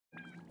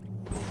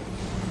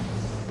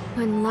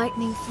When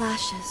lightning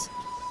flashes,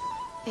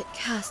 it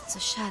casts a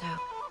shadow.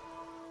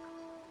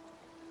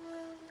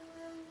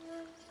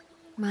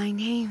 My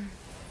name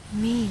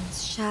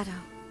means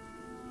shadow.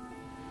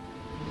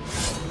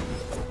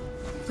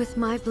 With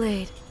my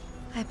blade,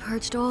 I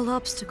purged all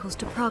obstacles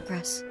to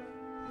progress.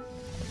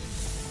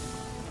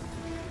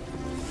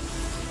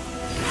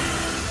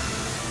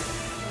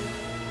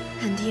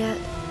 And yet,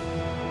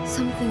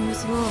 something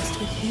was lost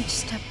with each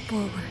step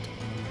forward.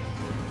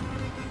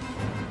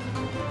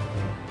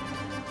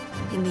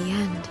 In the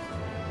end,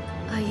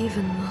 I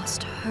even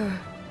lost her.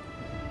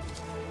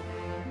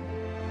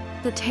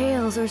 The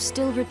tales are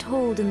still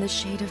retold in the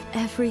shade of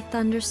every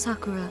Thunder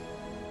Sakura.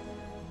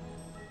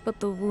 But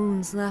the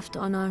wounds left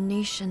on our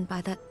nation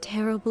by that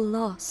terrible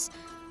loss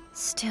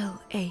still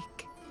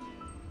ache.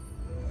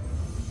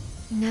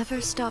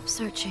 Never stop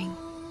searching,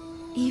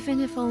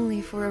 even if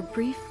only for a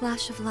brief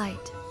flash of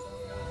light.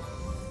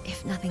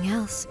 If nothing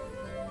else,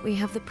 we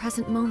have the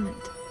present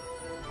moment.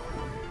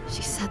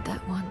 She said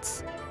that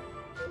once.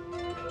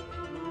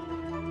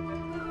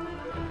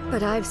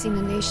 But I've seen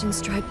a nation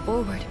stride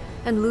forward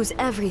and lose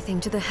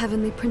everything to the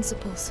heavenly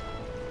principles.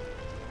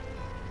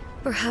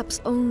 Perhaps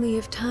only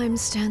if time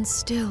stands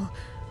still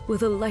will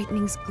the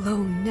lightning's glow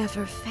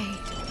never fade.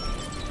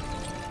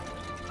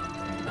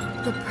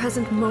 The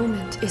present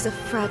moment is a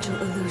fragile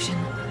illusion.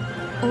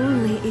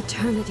 Only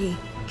eternity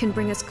can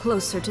bring us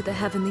closer to the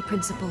heavenly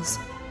principles.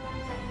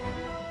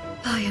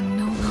 I am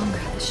no longer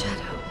the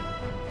shadow.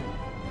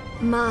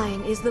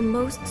 Mine is the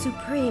most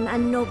supreme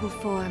and noble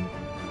form.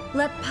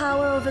 Let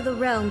power over the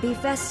realm be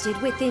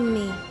vested within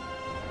me.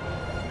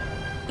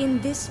 In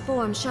this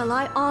form shall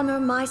I honor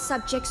my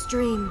subjects'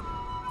 dream,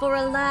 for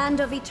a land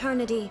of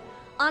eternity,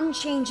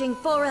 unchanging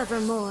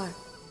forevermore.